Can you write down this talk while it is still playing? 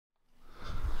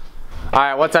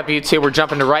Alright, what's up YouTube? We're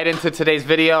jumping right into today's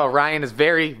video. Ryan is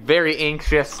very, very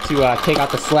anxious to take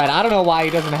out the sled. I don't know why he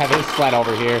doesn't have his sled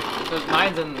over here.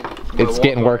 Mine's in... It's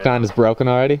getting worked on, it's broken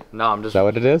already? No, I'm just... Is that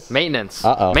what it is? Maintenance.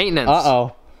 Uh-oh. Maintenance.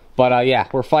 Uh-oh. But yeah,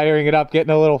 we're firing it up,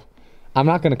 getting a little... I'm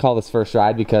not going to call this first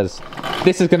ride because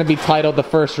this is going to be titled the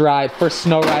first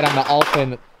snow ride on the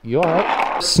Alta. You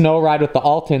alright? Snow ride with the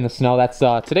Alta in the snow. That's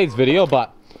today's video,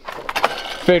 but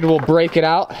figured we'll break it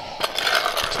out.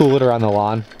 Tool it around the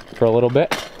lawn for a little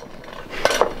bit.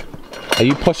 Are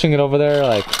you pushing it over there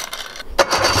like...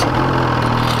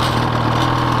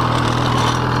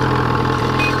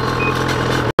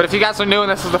 But if you guys are new and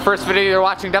this is the first video you're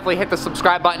watching, definitely hit the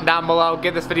subscribe button down below.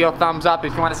 Give this video a thumbs up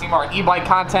if you want to see more e-bike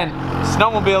content,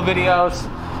 snowmobile videos.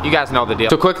 You guys know the deal.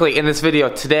 So quickly, in this video,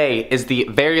 today is the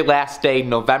very last day,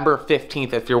 November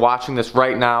 15th, if you're watching this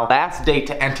right now. Last day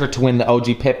to enter to win the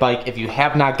OG pit bike. If you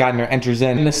have not gotten your entries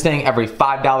in this thing, every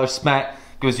 $5 spent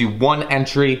gives you one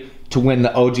entry to win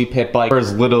the OG pit bike for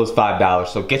as little as $5.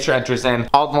 So get your entries in.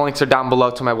 All the links are down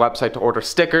below to my website to order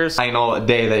stickers. I know a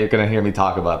day that you're gonna hear me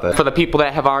talk about this. For the people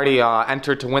that have already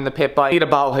entered to win the pit bike, need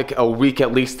about like a week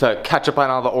at least to catch up on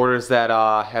all the orders that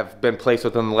have been placed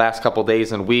within the last couple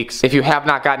days and weeks. If you have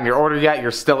not gotten your order yet, you're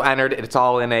still entered. It's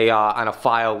all in a on a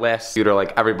file list due to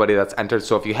like everybody that's entered.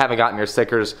 So if you haven't gotten your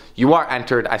stickers, you are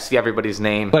entered. I see everybody's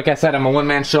name. Like I said, I'm a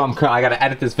one-man show. I gotta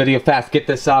edit this video fast, get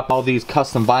this up, all these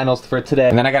custom vinyls for today,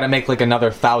 and then I gotta make like another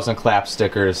 1,000 clap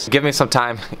stickers. Give me some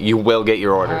time, you will get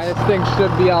your orders. Alright, this thing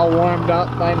should be all warmed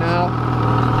up by now.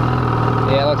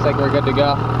 Yeah, looks like we're good to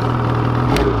go.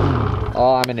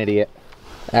 Oh, I'm an idiot.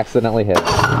 Accidentally hit.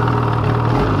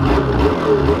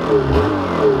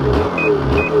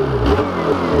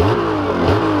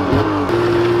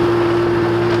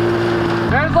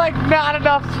 There's like not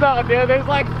enough snow, dude. There's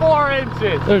like 4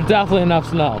 inches. There's definitely enough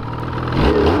snow.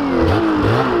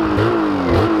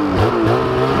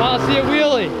 Let's see a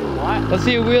wheelie. What? Let's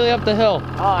see a wheelie up the hill.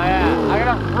 Oh yeah, I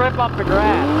gotta rip up the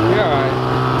grass. You're alright.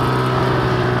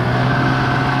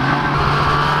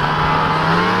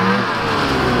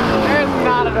 There's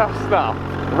not enough snow.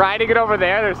 Riding it over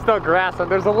there, there's still grass, and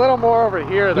there's a little more over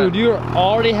here. Dude, you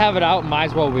already have it out, might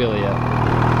as well wheelie it.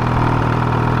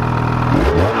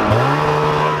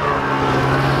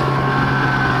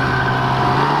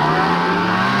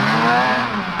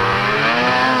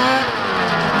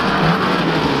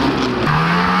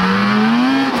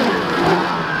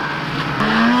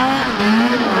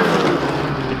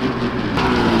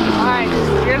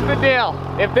 Deal.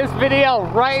 If this video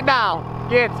right now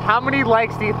gets, how many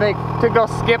likes do you think to go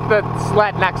skip the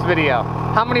sled next video?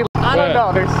 How many? I don't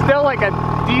know. There's still like a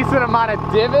decent amount of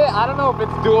divot. I don't know if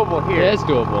it's doable here. It is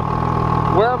doable.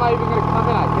 Where am I even going to come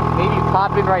in? I can maybe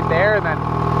pop in right there, and then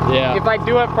if I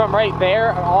do it from right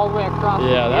there all the way across the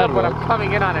field, but I'm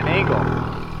coming in on an angle.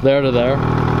 There to there.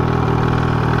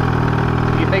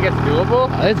 Do you think it's doable?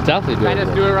 It's definitely doable. Can I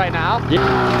just do it right now?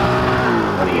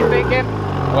 Yeah. What are you thinking?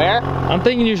 Where? I'm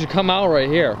thinking you should come out right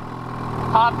here.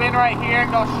 Hop in right here and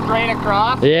go straight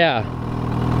across? Yeah.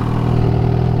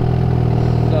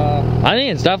 So, I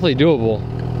think it's definitely doable.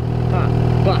 Huh.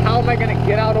 But how am I going to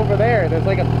get out over there? There's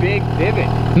like a big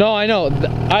divot. No, I know.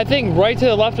 I think right to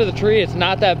the left of the tree, it's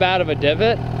not that bad of a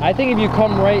divot. I think if you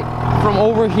come right from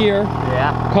over here,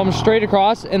 come straight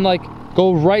across and like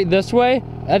go right this way,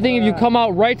 I think if you come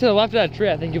out right to the left of that tree,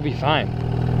 I think you'll be fine.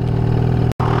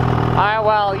 Alright,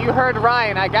 well, you heard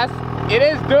Ryan. I guess it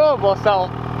is doable, so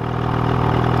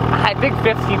I think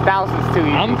 15,000 is too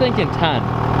easy. I'm thinking 10.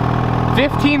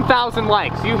 15,000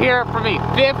 likes. You hear it from me.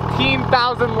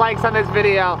 15,000 likes on this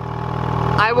video.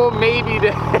 I will maybe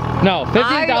do No,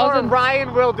 15,000? I or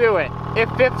Ryan will do it. If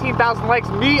 15,000 likes,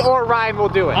 me or Ryan will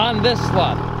do it. On this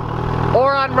sled.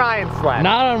 Or on Ryan's sled.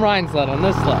 Not on Ryan's sled, on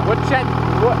this sled. Which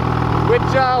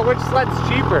sled's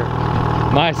cheaper?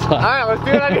 My sled. Alright, let's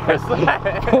do it on your sled.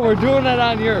 But we're doing it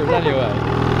on yours anyway.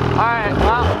 Alright,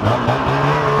 well,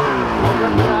 we'll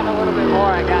rip it around a little bit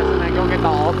more, I guess, and then go get the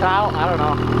Alta out. I don't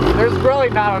know. There's really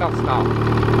not enough snow.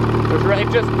 It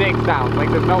just digs down. Like,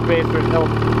 there's no base, there's no...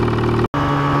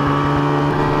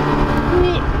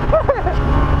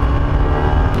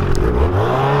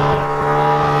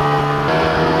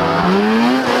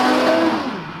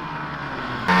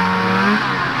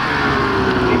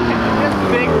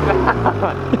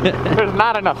 There's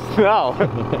not enough snow.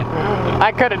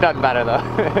 I could have done better though.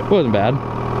 It wasn't bad.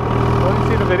 Let me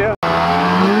see the video.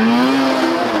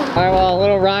 Alright, well,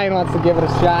 little Ryan wants to give it a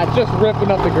shot. Just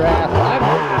ripping up the grass.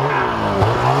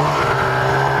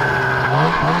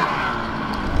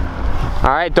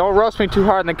 Alright, don't roast me too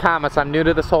hard in the comments. I'm new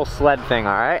to this whole sled thing,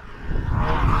 alright?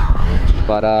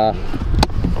 But,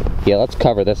 yeah, let's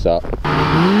cover this up.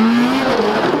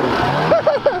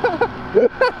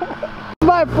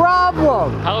 My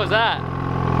problem. How was that?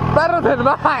 Better than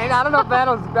mine. I don't know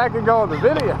if that can go in the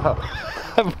video.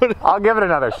 I'll give it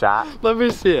another shot. Let me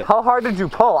see it. How hard did you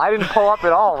pull? I didn't pull up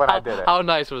at all when I did it. How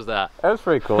nice was that? That was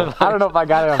pretty cool. I don't know if I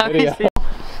got it on video.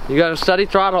 You gotta steady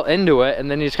throttle into it,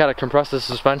 and then you just gotta compress the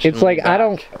suspension. It's like,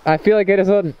 I feel like it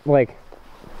doesn't, like,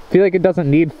 it doesn't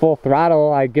need full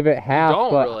throttle. I give it half.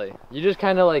 Don't really. You just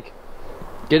kind of like,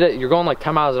 get it, you're going like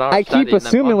 10 miles an hour. I keep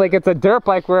assuming like it's a dirt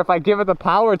bike where if I give it the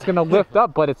power, it's gonna lift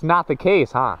up, but it's not the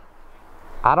case, huh?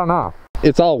 I don't know.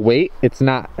 It's all weight. It's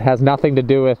not, has nothing to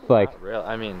do with like. Not real.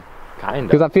 I mean, kind of.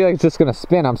 Because I feel like it's just gonna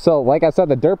spin. I'm so, like I said,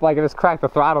 the dirt bike, I just crack the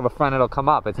throttle, the front, it'll come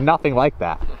up. It's nothing like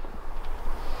that.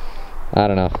 I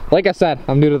don't know. Like I said,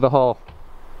 I'm new to the whole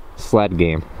sled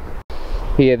game.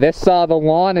 Yeah, this the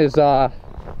lawn is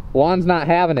lawn's not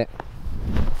having it.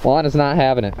 Lawn is not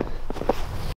having it.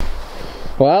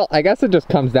 Well, I guess it just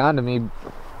comes down to me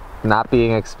not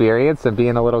being experienced and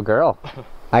being a little girl.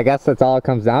 I guess that's all it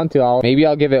comes down to. Maybe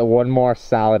I'll give it one more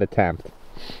solid attempt.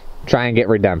 Try and get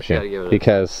redemption,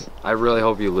 because I really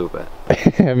hope you loop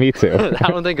it. Me too. I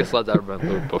don't think a sled's ever been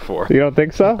looped before. You don't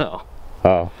think so? No.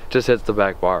 Oh. Just hits the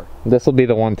back bar. This will be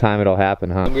the one time it'll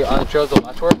happen, huh? On the trails of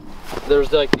Westward,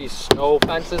 there's like these snow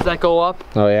fences that go up.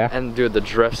 Oh yeah? And dude, the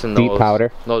drifts and deep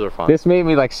powder. Those are fun. This made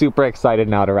me like super excited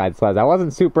now to ride sleds. I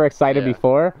wasn't super excited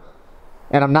before,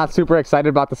 and I'm not super excited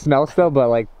about the snow still, but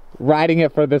like riding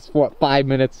it for this, what, 5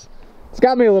 minutes, it's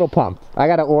got me a little pumped. I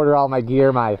gotta order all my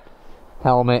gear, my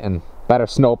helmet and better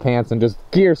snow pants and just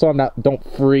gear so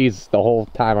don't freeze the whole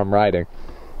time I'm riding.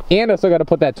 And I still gotta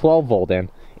put that 12 volt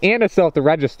in. And I still have to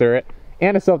register it,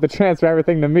 and I still have to transfer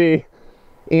everything to me,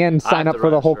 and sign up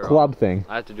for the whole club thing.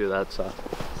 I have to do that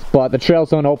stuff. But the trails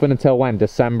don't open until when?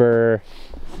 December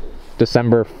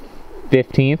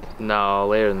 15th? No,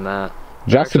 later than that.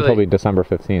 Justin told me December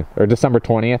 15th, or December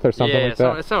 20th, or something like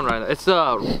that. It's something right.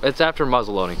 It's after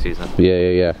muzzle loading season.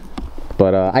 Yeah.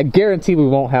 But I guarantee we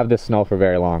won't have this snow for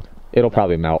very long. It'll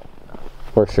probably melt,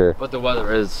 for sure. But the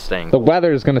weather is staying cold. The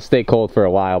weather is going to stay cold for a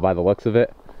while by the looks of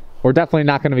it. We're definitely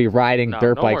not going to be riding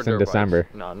dirt bikes in December.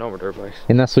 No more dirt bikes.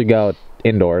 Unless we go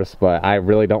indoors, but I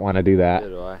really don't want to do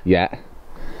that yet.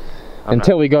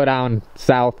 Until we go down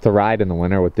south to ride in the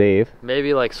winter with Dave.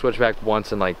 Maybe like switch back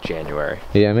once in like January.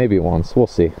 Yeah, maybe once. We'll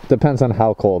see. Depends on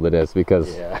how cold it is,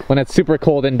 because when it's super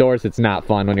cold indoors, it's not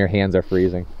fun when your hands are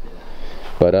freezing.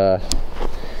 But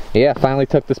yeah, finally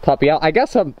took this puppy out. I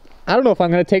guess I don't know if I'm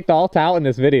going to take the Alta out in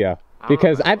this video,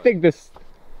 because I think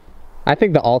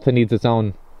the Alta needs its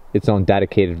own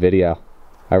dedicated video.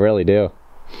 I really do.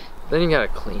 Then you gotta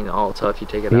clean the Alta if you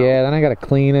take it out. Yeah, then I gotta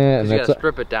clean it, and you gotta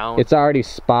strip it down. It's already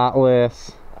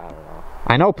spotless. I don't know.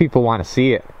 I know people want to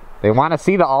see it. They want to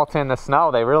see the Alta in the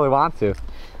snow. They really want to.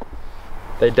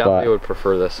 They definitely would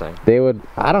prefer this thing. They would.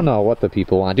 I don't know what the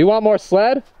people want. Do you want more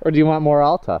sled, or do you want more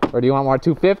Alta, or do you want more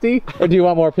 250, or do you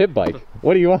want more pit bike?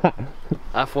 What do you want?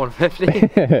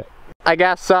 F-150. I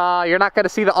guess you're not going to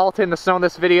see the Alta in the snow in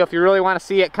this video. If you really want to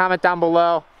see it, comment down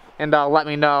below and let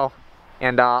me know.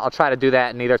 And I'll try to do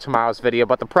that in either tomorrow's video.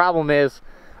 But the problem is,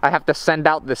 I have to send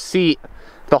out the seat,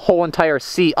 the whole entire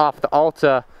seat off the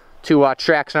Alta to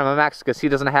Traction MMX, because he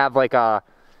doesn't have like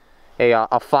he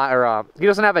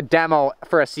doesn't have a demo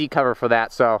for a seat cover for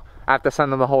that. So I have to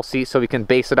send them the whole seat so we can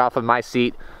base it off of my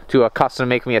seat to custom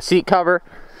make me a seat cover.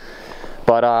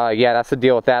 But yeah, that's the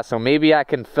deal with that. So maybe I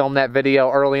can film that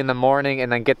video early in the morning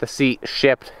and then get the seat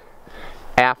shipped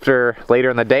later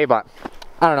in the day. But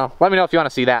I don't know. Let me know if you want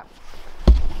to see that.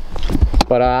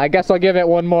 But I guess I'll give it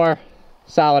one more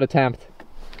solid attempt.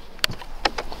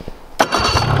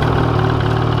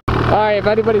 Alright, if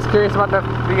anybody's curious about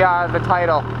the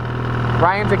title,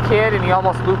 Ryan's a kid and he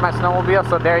almost looped my snowmobile,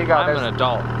 so there you go. I'm an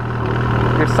adult.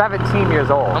 You're 17 years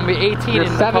old. I'm gonna be 18 You're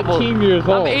in 17 years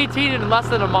old. I'm 18 in less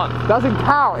than a month. Doesn't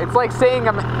count. It's like saying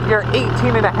you're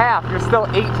 18 and a half. You're still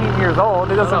 18 years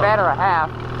old. It doesn't matter a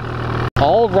half.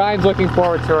 All Ryan's looking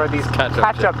forward to are these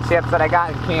ketchup chips that I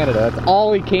got in Canada. That's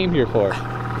all he came here for.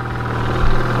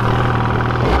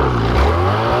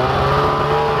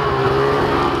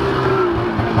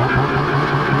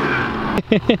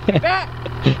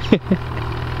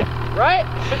 Right?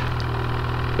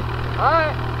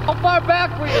 Alright. How far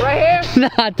back were you? Right here?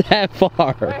 Not that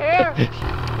far. Right here?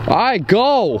 Alright,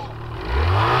 go!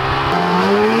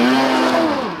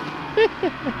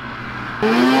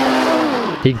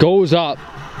 He goes up,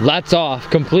 lets off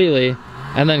completely,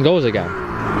 and then goes again.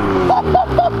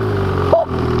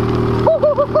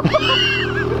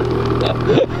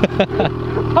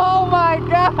 Oh my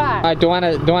god! Alright, do you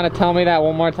wanna tell me that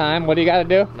one more time? What do you gotta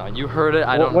do? No, you heard it.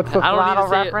 I don't. What's the I don't throttle need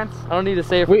to say reference? I don't need to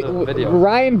say it for the video.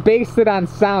 Ryan based it on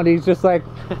sound. He's just like,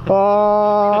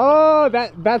 oh,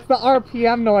 that's the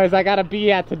RPM noise I gotta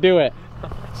be at to do it.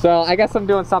 So I guess I'm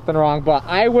doing something wrong, but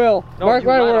I will. No, mark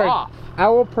my word. Off. I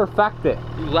will perfect it.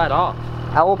 You let off.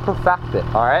 I will perfect it.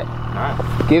 All right. All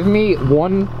right. Give me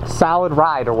one solid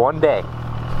ride or one day.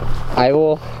 I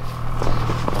will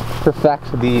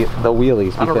perfect the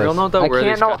wheelies. On a real note, though,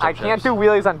 I can't do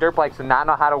wheelies on dirt bikes and not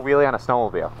know how to wheelie on a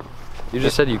snowmobile. You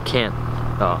just said you can't.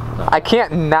 Oh, no. I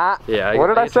can't not. Yeah. What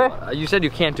did I say? You said you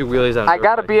can't do wheelies on a dirt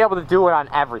gotta bike. be able to do it on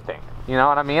everything. You know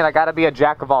what I mean? I gotta be a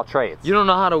jack of all trades. You don't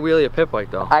know how to wheelie a pit bike,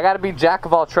 though. I gotta be jack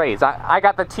of all trades. I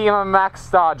got the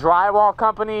TMMX drywall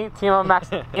company,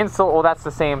 TMMX insult. Well, that's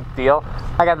the same deal.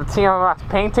 I got the TMMX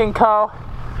painting co.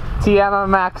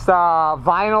 TMMX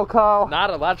vinyl co. Not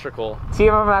electrical.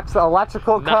 TMMX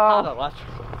electrical co. Not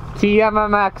electrical.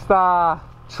 TMMX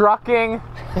trucking.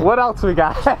 What else we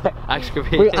got?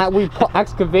 Excavation.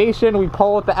 Excavation. We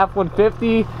pull with the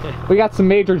F-150. We got some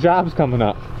major jobs coming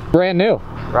up. Brand new,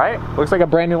 right? Looks like a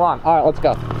brand new lawn. All right, let's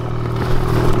go.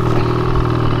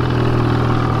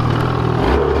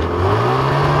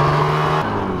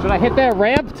 Should I hit that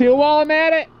ramp too while I'm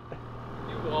at it?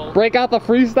 You won't. Break out the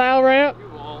freestyle ramp? You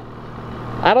won't.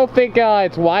 I don't think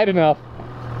it's wide enough.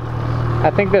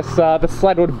 I think this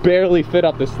sled would barely fit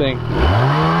up this thing.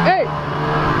 Hey!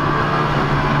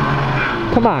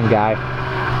 Come on, guy.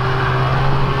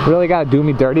 Really gotta do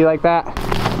me dirty like that?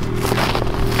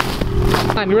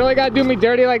 Come on, you really gotta do me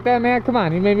dirty like that, man? Come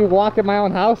on, you made me walk in my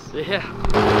own house? Yeah.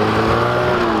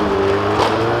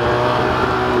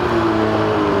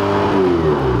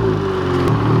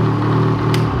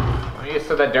 I'm used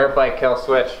to the dirt bike kill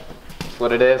switch. That's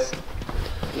what it is.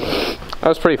 That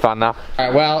was pretty fun though.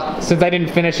 Alright, well, since I didn't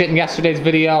finish it in yesterday's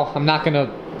video, I'm not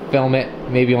gonna film it.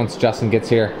 Maybe once Justin gets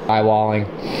here, eyewalling,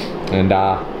 and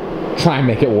try and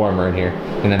make it warmer in here.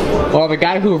 And then, well, the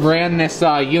guy who ran this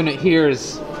unit here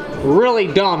is really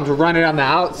dumb to run it on the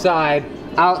outside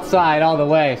all the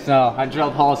way. So I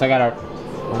drilled holes, I gotta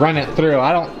run it through.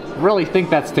 I don't really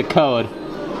think that's to code.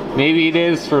 Maybe it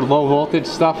is for low voltage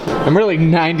stuff. I'm really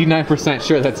 99%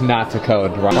 sure that's not to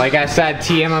code. Like I said,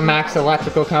 TMMX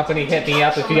Electrical Company, hit me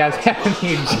up if you guys have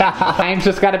any jobs. I'm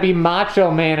just gotta be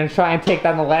macho man and try and take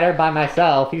down the ladder by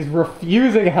myself. He's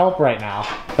refusing help right now.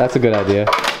 That's a good idea.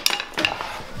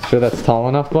 Sure that's tall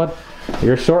enough, bud?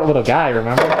 You're a short little guy,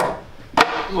 remember?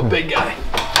 I'm a big guy.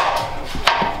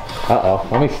 Uh-oh,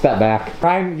 let me step back.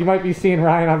 Ryan, you might be seeing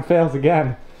Ryan on fails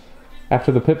again.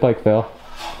 After the pit bike fail.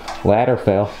 Ladder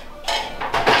fail.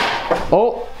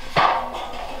 Oh!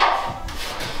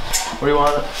 What do you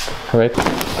want? Right.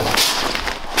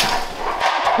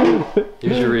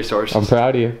 Use your resources. I'm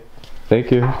proud of you.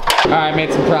 Thank you. Alright,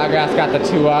 made some progress. Got the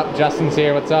 2 up. Justin's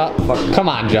here. What's up? Come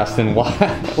on, Justin. What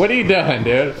are you doing,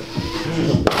 dude?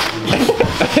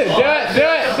 Do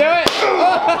it!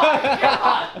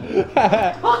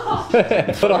 Oh,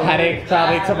 little headache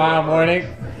probably tomorrow morning.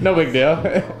 No big deal.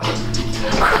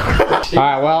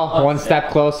 Alright, well, one step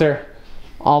closer.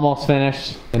 Almost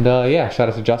finished. And yeah, shout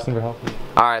out to Justin for helping.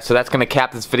 Alright, so that's going to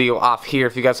cap this video off here.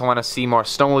 If you guys want to see more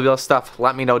snowmobile stuff,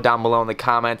 let me know down below in the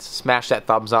comments. Smash that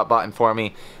thumbs up button for me.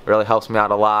 It really helps me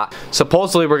out a lot.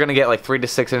 Supposedly, we're going to get like 3 to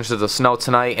 6 inches of snow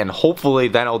tonight, and hopefully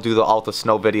then I'll do the Alta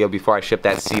snow video before I ship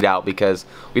that seat out, because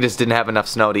we just didn't have enough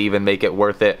snow to even make it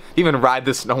worth it. Even ride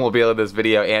the snowmobile in this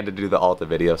video and to do the Alta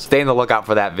video. Stay on the lookout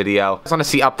for that video. If you guys want to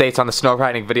see updates on the snow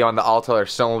riding video on the Alta or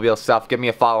snowmobile stuff, give me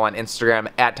a follow on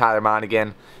Instagram at Tyler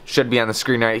Monagan. Should be on the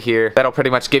screen right here. That'll pretty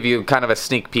much give you kind of a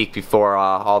sneak peek before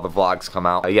all the vlogs come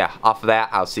out. Yeah, off of that,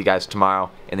 I'll see you guys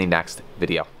tomorrow in the next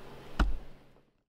video.